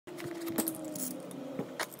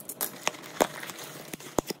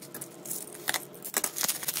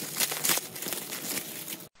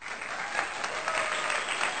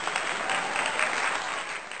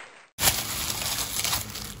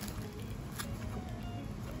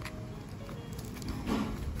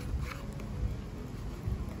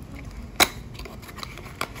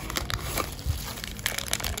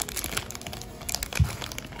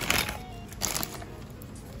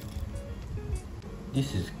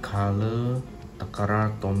This is color Takara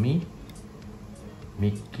Tomy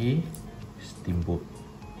Mickey steamboat.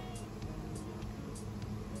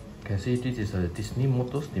 You can see this is a Disney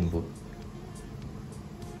motor steamboat.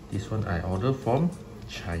 This one I ordered from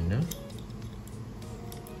China.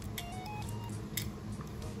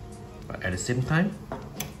 But at the same time,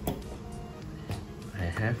 I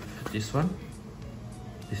have this one,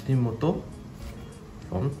 Disney motor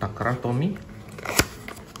from Takara Tomy.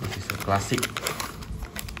 This is a classic.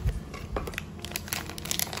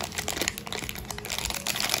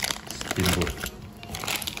 Steamboat.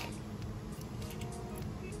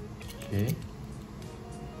 Okay.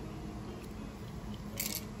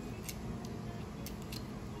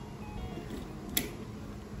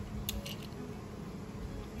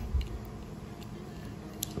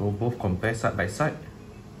 So both compare side by side.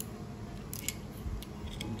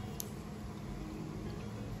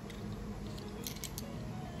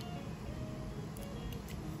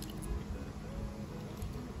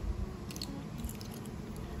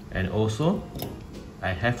 And also,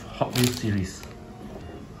 I have Hot Wheels series.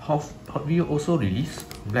 Hot Wheels also release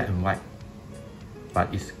black and white,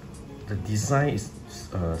 but the design is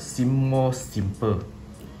more simple.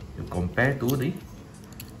 You compare to the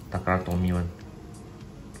Takara Tomy one.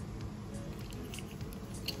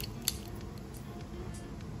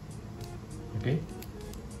 Okay,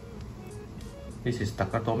 this is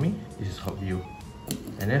Takara Tomy. This is Hot Wheels,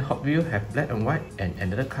 and then Hot Wheels have black and white, and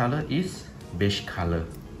another color is beige color.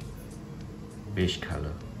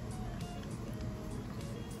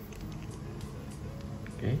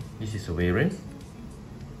 Okay, this is a variant.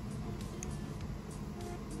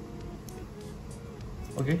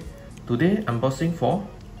 Okay, today unboxing for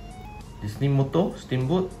Disney Moto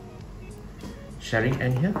Steamboat. Sharing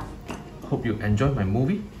end here. Hope you enjoy my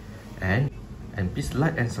movie, and please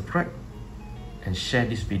like and subscribe and share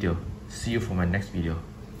this video. See you for my next video.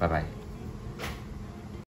 Bye bye.